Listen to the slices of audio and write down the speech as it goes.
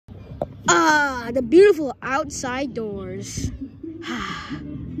Ah, the beautiful outside doors.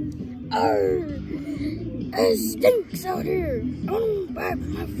 It stinks out here. I want to buy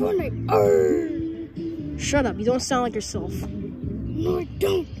my Fortnite. Shut up, you don't sound like yourself. No, I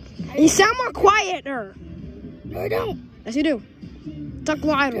don't. You sound more quieter. No, I don't. Yes, you do. Talk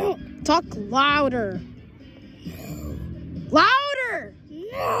louder. Don't. Talk louder. No. Louder!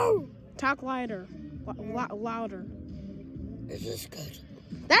 No. Talk louder. Louder. This is good.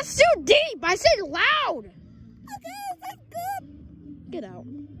 That's too deep. I said loud. Okay, that's good. Get out.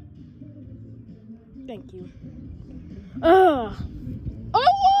 Thank you. I want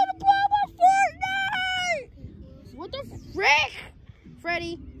to play my Fortnite. What the frick,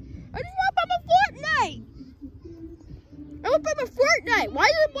 Freddy? I just want to play my Fortnite. I want to play my Fortnite. Why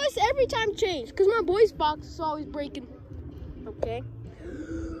does the voice every time change? Because my voice box is always breaking. Okay. I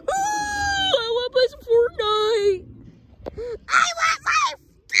want to play some Fortnite. I want my phone!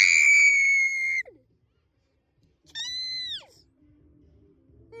 Jeez!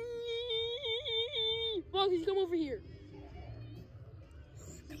 Foxy, come over here.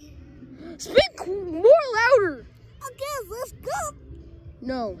 Speak more louder. Okay, let's go.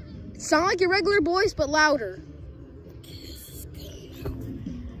 No. Sound like your regular voice, but louder.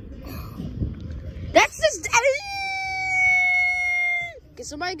 That's just... Can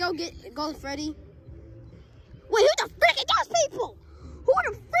somebody go to Freddy? Wait, who the frick are those people? Who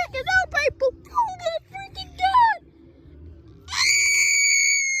the frick are those people? Oh my freaking god!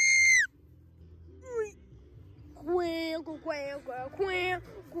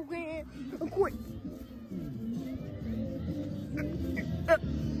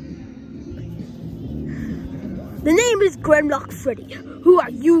 The name is Gremlock Freddy. Who are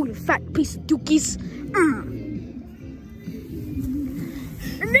you, you fat piece of dookies?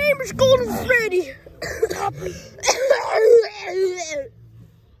 The name is Golden Freddy.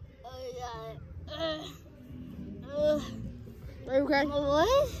 Are you okay?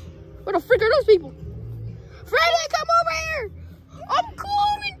 What? What the frick are those people? Freddy, come over here! I'm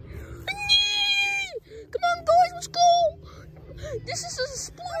coming! Come on, guys, let's go! This is a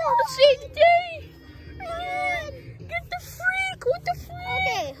explore the same day! Get the freak! What the freak?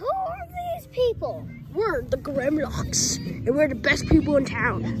 Okay, who are these people? We're the Gremlocks, and we're the best people in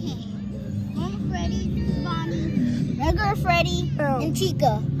town. Okay. I'm Freddy, Bonnie, regular Freddy, and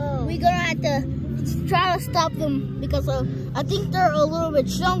Chica. We're gonna have to try to stop them because I think they're a little bit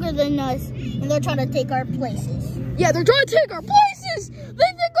stronger than us, and they're trying to take our places. Yeah, they're trying to take our places! They think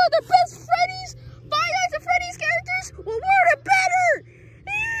they're the best Freddy's! Five Nights at Freddy's characters? Well, we're the better!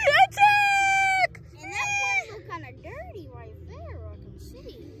 Attack! And that place looks kind of dirty right there, I can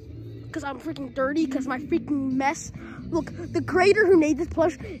see. Because I'm freaking dirty, because my freaking mess. Look, the creator who made this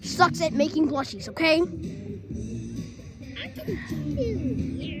plush sucks at making plushies, okay? I can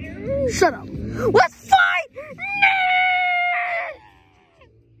do. Shut up. Let's fight!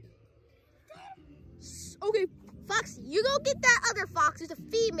 Okay, Foxy, you go get that other fox. It's a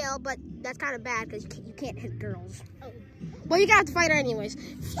female, but that's kind of bad because you can't hit girls. Oh. Well, you got to fight her anyways.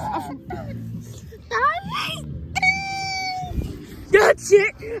 That's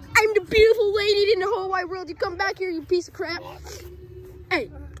it. I'm the beautiful lady in the whole wide world. You come back here, you piece of crap.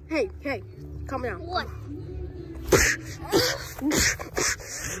 Hey, calm down. What?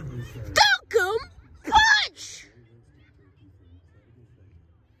 Welcome, punch.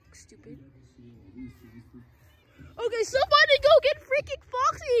 Stupid. Okay, somebody go get freaking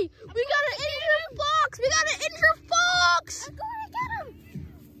Foxy. We gotta injure Fox. We gotta injure Fox. I'm going to get him.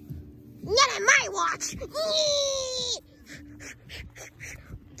 Not on my watch.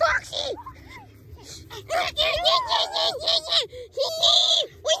 Foxy.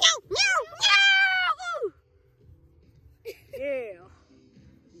 Yeah.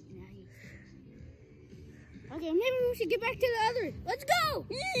 Okay, maybe we should get back to the other. Let's go.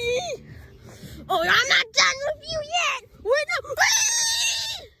 Oh, I'm not done with you yet. We're the...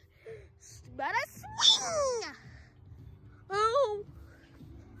 Better swing. Oh.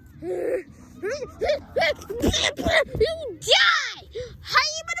 You die.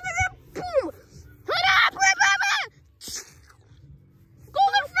 Boom.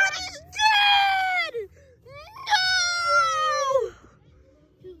 Golden Freddy's dead. No.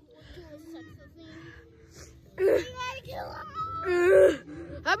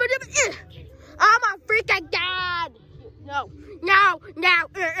 I'm a freaking god. No,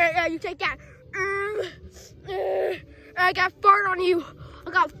 you take that. I got fart on you.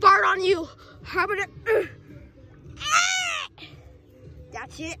 How about it?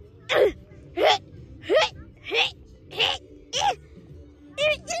 That's it.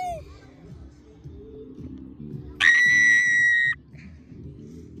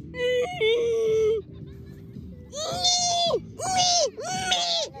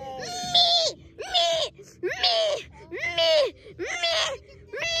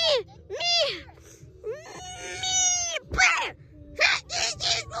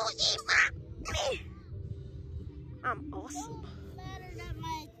 I'm awesome. Doesn't matter that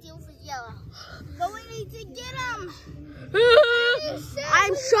my tooth is yellow. But we need to get him.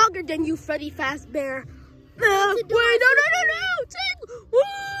 I'm stronger than you, Freddy Fazbear. Wait, no.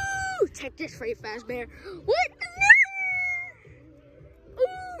 Take this, Freddy Fazbear. What? Oh,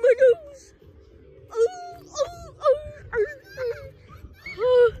 my nose.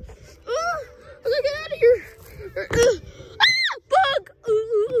 I gotta get out of here. Bug.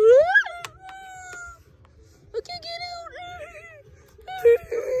 I can't get out.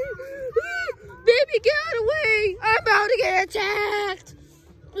 Baby, get out of the way. I'm about to get attacked.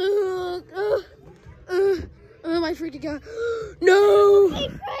 My freaking God. No. Hey,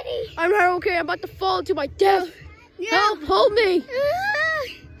 Freddy. I'm not okay. I'm about to fall to my death. Yeah. Help, hold me.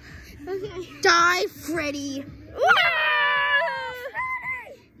 Okay. Die, Freddy.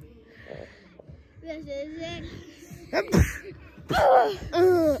 This is it.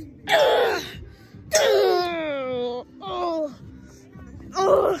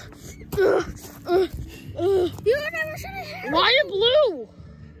 You never should have. Why are you blue?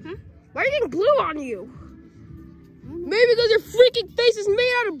 Huh? Why are you getting blue on you? Maybe because your freaking face is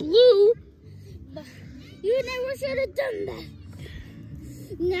made out of blue. You never should have done that.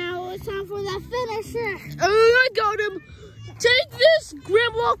 Now it's time for the finisher. I got him. Take this,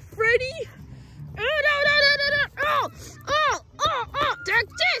 Grandma Freddy. No. Take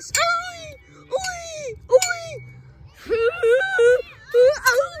this.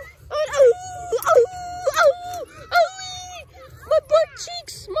 My butt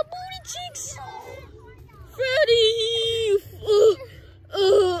cheeks, my booty cheeks. Freddy.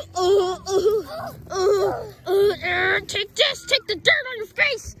 Take this. Take the dirt on your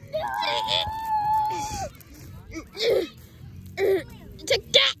face. Take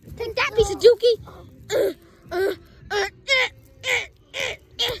that. Take that piece of dookie.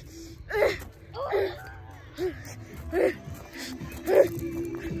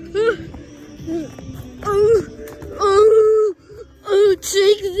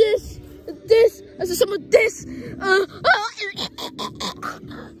 Take this. This is some of this.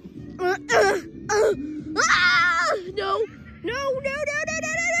 No.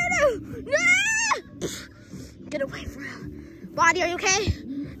 Get away from him. Body, are you okay?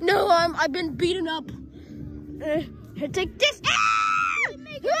 No, I've been beaten up. Here, take this.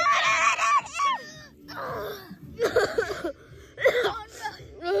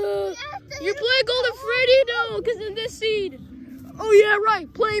 You're playing Golden Freddy? No, because in this scene. Oh yeah,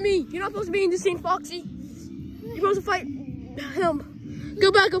 right. Play me. You're not supposed to be in this scene, Foxy. You're supposed to fight him.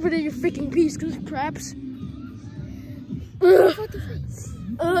 Go back over to your freaking piece, cause craps. You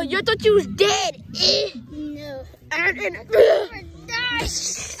thought you was dead.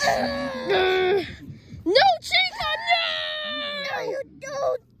 No. No, Chica, no! No, you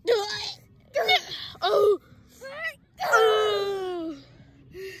don't. Oh.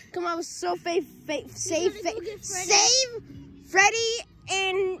 Come on, so save Freddy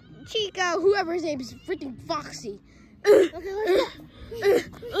and Chica, whoever his name is, freaking Foxy. Okay, let's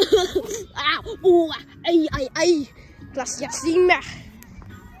Ow! Ay! Gracias, Sima.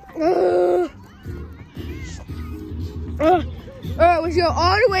 We go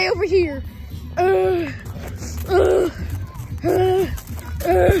all the way over here.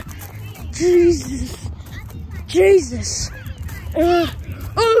 Jesus.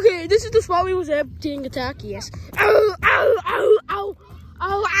 Okay, this is the spot we was being attacked. Yes. Ow!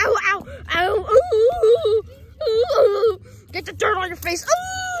 Ooh. Get the dirt on your face.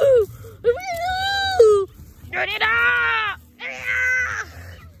 Ooh.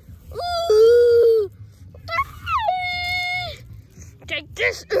 Take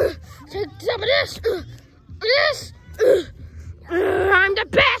this. Take some of this. I'm the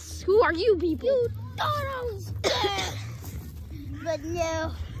best. Who are you people? You thought I was dead. But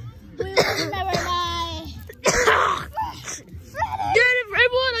no, we will never die. Get it,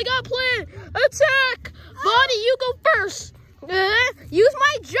 everyone. I got a plan. Attack. Bonnie, you go first. Use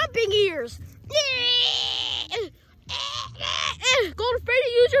my jumping ears. Golden Freddy,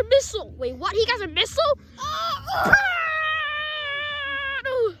 use your missile. Wait, what? He got a missile?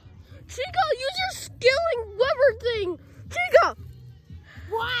 Chica, use your skilling weather thing. Chica.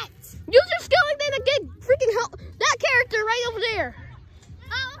 What? Use your skilling thing to get freaking help. That character right over there.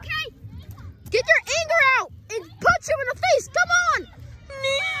 Oh, okay. Get your anger out and punch him in the face. Come on.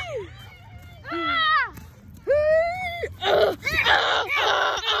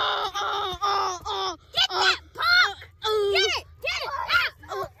 Get that punk! Get it!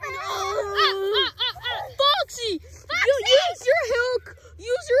 Foxy! You use your hook!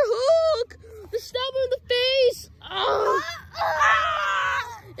 Use your hook! To stab him in the face!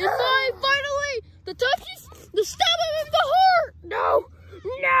 And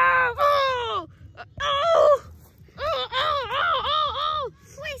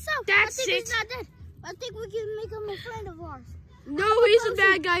the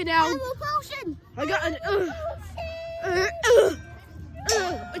bad guy now. I have a potion. I got an.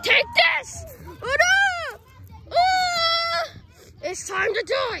 Take this! It's time to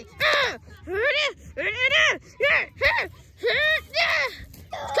die!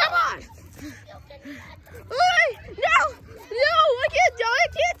 Come on! No! No! I can't die! I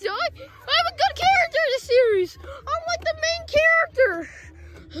can't die! I'm a good character in this series! I'm like the main character!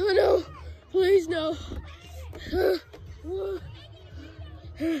 Oh no! Please no!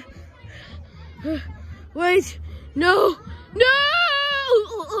 Wait! No!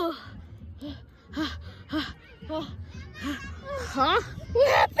 No! Huh? What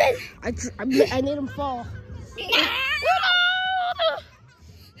happened? I made him fall. What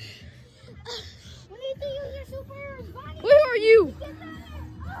do you think of your superhero body? Where are you?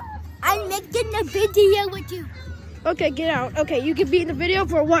 I'm making a video with you. Okay, get out. Okay, you can be in the video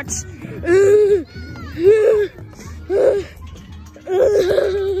for what?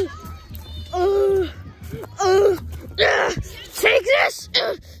 Take this!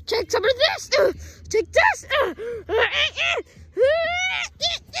 Take some of this! Take this!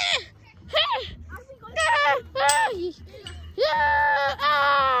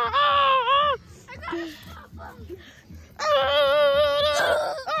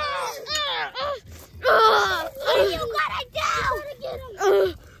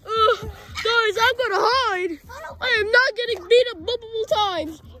 Guys, I'm gonna hide. I am not getting beat up multiple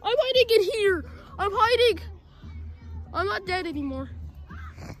times. I'm hiding in here. I'm hiding. I'm not dead anymore.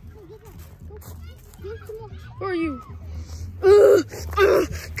 Where are you? Get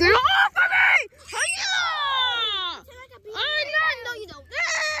off of me! No, you don't.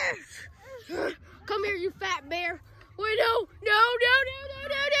 Come here, you fat bear. Wait, no.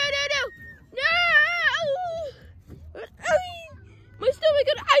 My stomach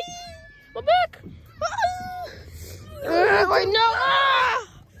and my back. Wait, no.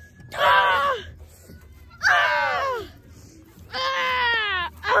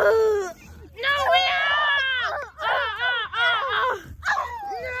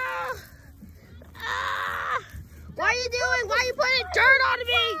 What are you doing? Why are you putting dirt on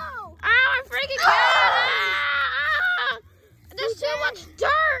me? I'm freaking out. There's too much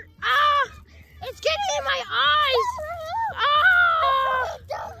dirt. It's getting in my eyes.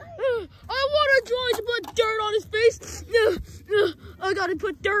 I want to try to put dirt on his face. I gotta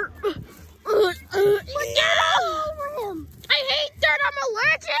put dirt. Put dirt all over him. I hate dirt. I'm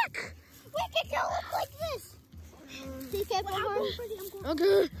allergic. We can kill him like this. Take it,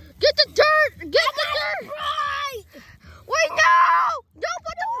 Okay. Get the dirt. Get the dirt. Right. Wait, no. Don't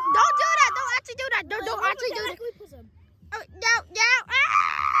do that. Don't actually do that. Don't actually do that. Oh, no.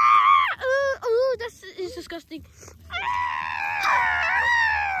 Ooh, this is disgusting.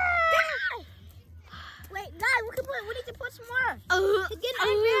 Wait, guys, we need to put some more. To get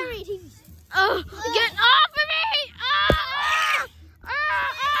buried. Get off of me!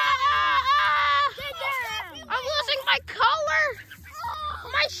 I'm losing my color,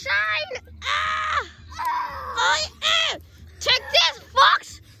 my shine. Take this,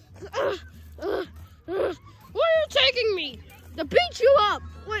 fox! Where are you taking me? To beat you up.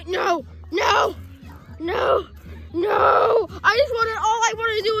 Wait, no. All I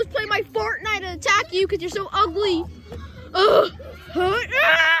wanted to do was play my Fortnite and attack you because you're so ugly. Wait,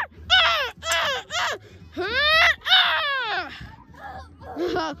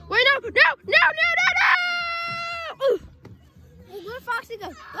 no. Where'd Foxy go?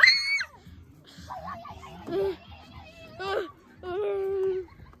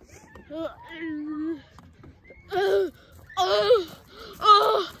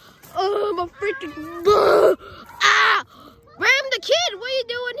 I'm a freaking Ram the kid, what are you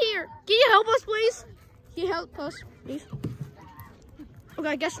doing here? Can you help us, please? Can you help us, please? Okay,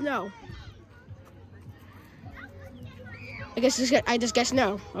 I guess no. I just guess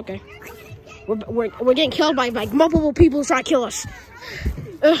no. Okay. We're getting killed by like multiple people trying to kill us.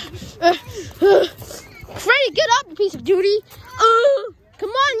 Freddy, get up, you piece of duty. Come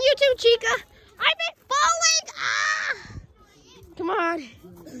on, you too, Chica. I've been falling. Come on.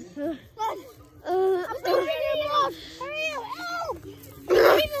 I'm still getting off. Hurry up.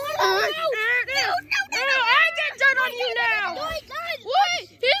 No, I get dirt on you now. Wait,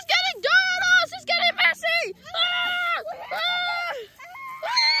 he's getting dirt on us. It's getting messy.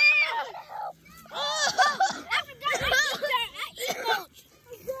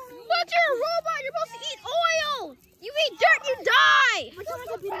 But you're a robot. You're supposed to eat oil. You eat dirt, you die.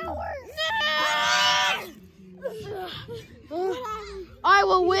 I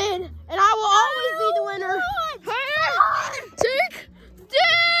will win, and I will always be the winner. Take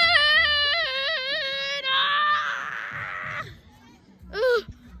that!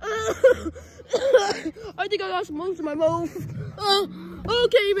 I think I got some moves in my mouth.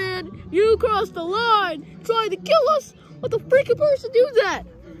 Okay, man. You crossed the line trying to kill us. What the freaking person do that?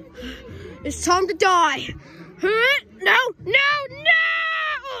 It's time to die. No, no, no!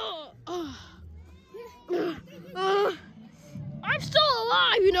 I'm still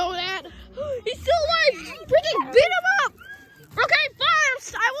alive, you know that. He's still alive. Freaking beat him up. Okay, fine.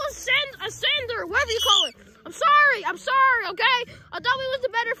 I will send a sender, whatever you call it. I'm sorry, okay? I thought we was the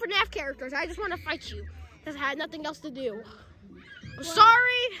better Fnaf characters. I just want to fight you because I had nothing else to do. I'm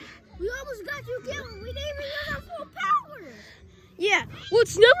sorry. We almost got you killed. We didn't even use our full power. Yeah,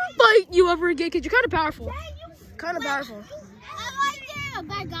 let's never fight you ever again because you're kind of powerful. Kind of powerful. I like that,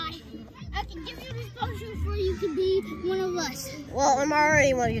 bad guy. I can give you this potion for you to be one of us. Well, I'm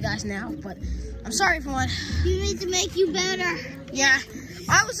already one of you guys now, but I'm sorry for one. You need to make you better. Yeah,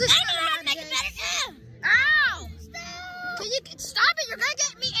 I was just. I know how to make it better too. Ow! Stop! Can you stop it? You're gonna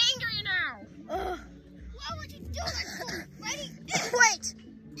get me angry now. Why would you do that for? Ready? Wait,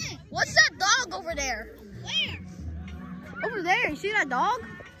 what's that dog over there? Where? Over there, you see that dog?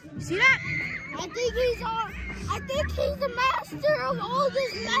 You see that? I think he's the master of all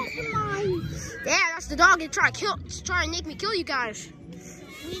this mastermind. Yeah, that's the dog that trying to make me kill you guys.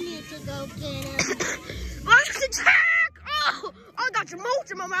 We need to go get him. Let's attack! Oh, I got your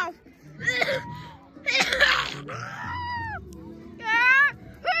moles in my mouth.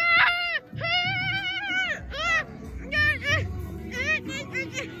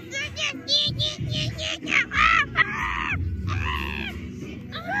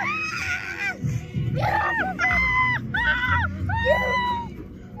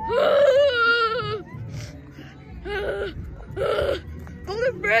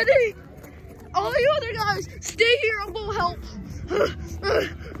 I'm ready. All you other guys, stay here. I'm gonna help.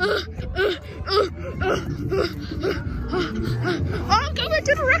 I'm coming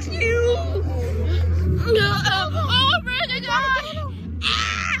to the rescue. I'm ready, guys.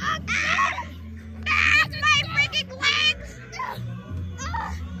 My freaking legs.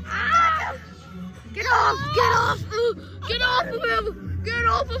 Get off! Get off! Get off of him! Get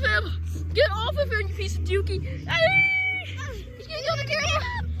off of him! Get off of him, you piece of dookie! He's gonna kill the camera!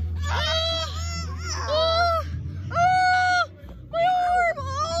 My arm!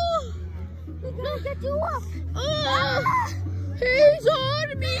 We're gonna get you up. He's on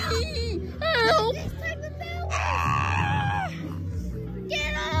me! Help!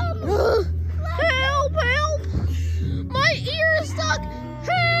 Get him! Help! Help! My ear is stuck!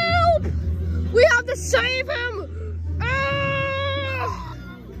 Help! We have to save him!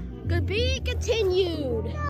 To be continued.